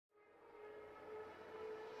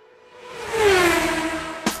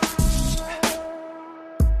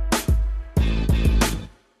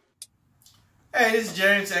Hey, this is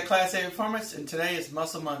James at Class A Performance, and today is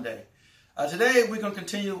Muscle Monday. Today we're going to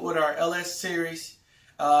continue with our LS series,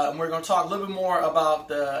 and we're going to talk a little bit more about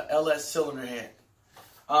the LS cylinder head.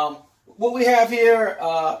 What we have here,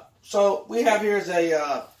 is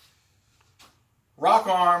a rock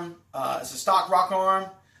arm. It's a stock rock arm,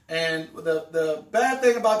 and the bad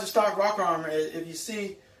thing about the stock rock arm is, if you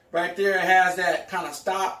see right there, it has that kind of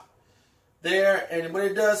stop there, and what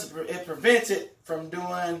it does, it prevents it from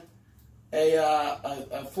doing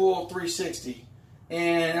a full 360,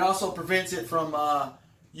 and it also prevents it from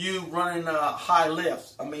you running high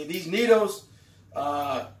lifts. I mean, these needles,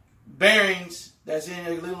 bearings that's in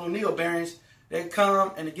your little needle bearings, they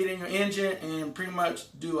come and they get in your engine and pretty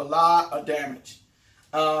much do a lot of damage.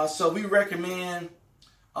 So we recommend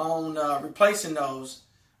on replacing those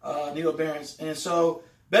needle bearings. And so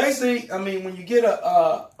basically, I mean, when you get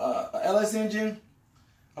a LS engine,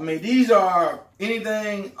 I mean, these are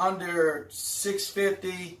anything under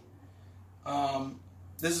 650.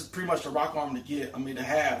 This is pretty much the rock arm to get. I mean, to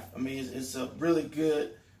have. I mean, it's a really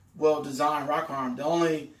good, well-designed rock arm. The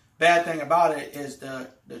only bad thing about it is the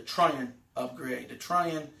Trunnion upgrade. The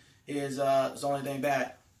Trunnion is the only thing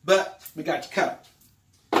bad. But we got you covered.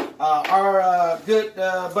 Our good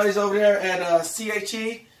buddies over there at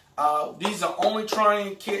CHE, these are only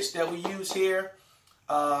Trunnion kits that we use here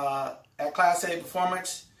at Class A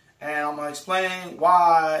Performance, and I'm going to explain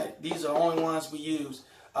why these are the only ones we use.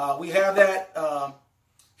 We have that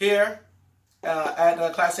here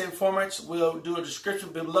at Class A Performance. We'll do a description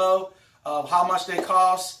below of how much they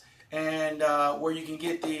cost and where you can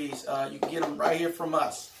get these. You can get them right here from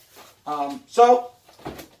us. So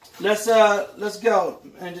let's go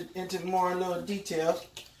into more little details.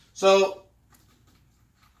 So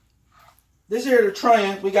this here the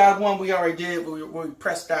Trunnion. We got one we already did. We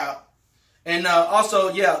pressed out. And also,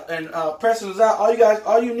 yeah, and pressing this out.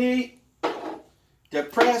 All you need to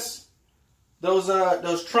press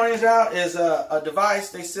those Trunnions out is a device.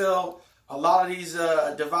 They sell a lot of these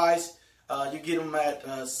devices. You get them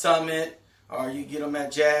at Summit, or you get them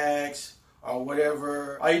at Jags, or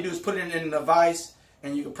whatever. All you do is put it in a device,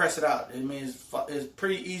 and you can press it out. It means it's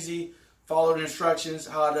pretty easy. Follow the instructions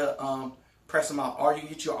how to press them out. Or you can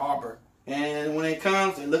get your arbor, and when it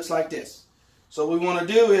comes, it looks like this. So what we want to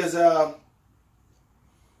do is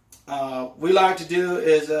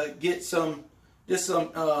get some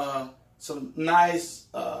nice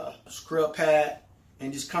scrub pad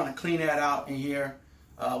and just kind of clean that out in here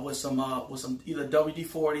with some either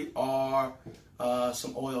WD-40 or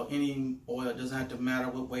some oil. Any oil, it doesn't have to matter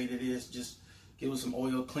what weight it is. Just give it some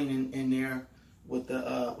oil, cleaning in there with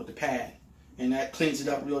the pad, and that cleans it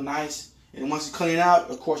up real nice. And once it's cleaned out,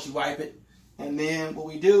 of course, you wipe it. And then what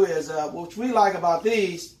we do is what we like about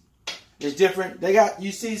these is different. They got,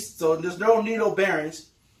 you see, so there's no needle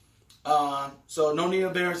bearings. So no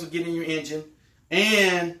needle bearings will get in your engine.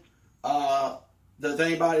 And the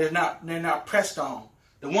thing about it is they're not pressed on.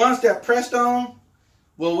 The ones that pressed on,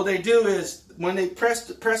 well, what they do is when they press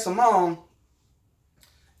them on,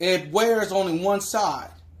 it wears only one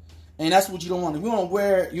side, and that's what you don't want.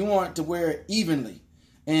 You want it to wear evenly.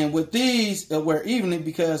 And with these, they'll wear evenly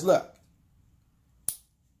because look,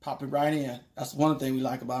 pop it right in. That's one thing we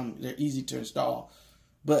like about them. They're easy to install.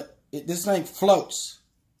 But this thing floats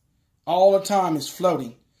all the time. It's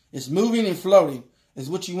floating. It's moving and floating is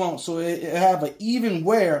what you want. So it have an even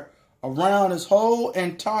wear around this whole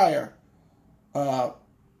entire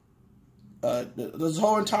this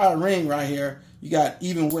whole entire ring right here. You got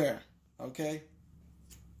even wear, okay?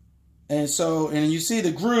 And so, and you see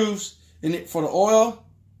the grooves in it for the oil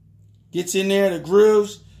gets in there. The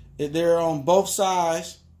grooves, they're on both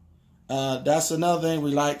sides. That's another thing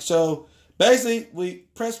we like. So basically, we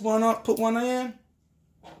press one up, put one in.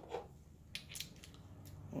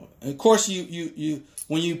 And of course, you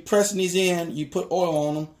when you pressing these in, you put oil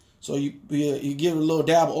on them. So you give it a little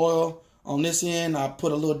dab of oil on this end. I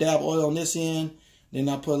put a little dab of oil on this end. Then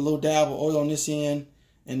I put a little dab of oil on this end,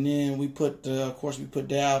 and then we put, of course, we put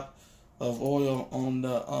dab of oil on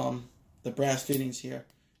the brass fittings here.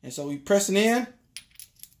 And so we pressing in.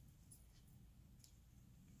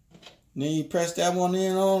 Then you press that one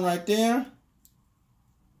in on right there,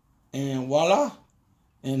 and voila.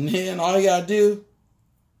 And then all you gotta do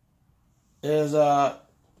is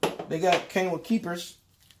came with keepers.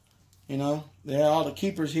 You know, they have all the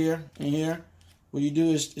keepers here in here. What you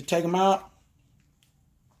do is to take them out,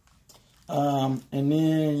 and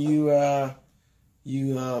then you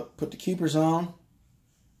put the keepers on,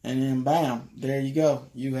 and then bam, there you go.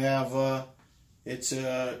 You have it's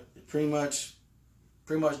pretty much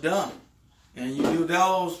done. And you do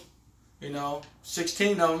those,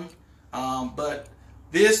 16 of them. But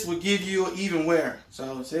this will give you an even wear.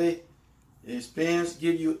 So see, it spins,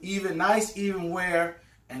 give you nice even wear,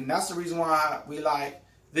 and that's the reason why we like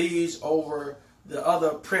these over the other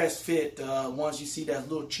press fit ones you see that's a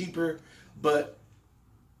little cheaper. But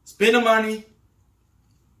spend the money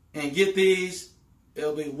and get these.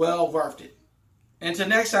 It'll be well worth it. Until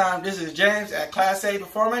next time, this is James at Class A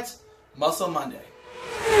Performance Muscle Monday.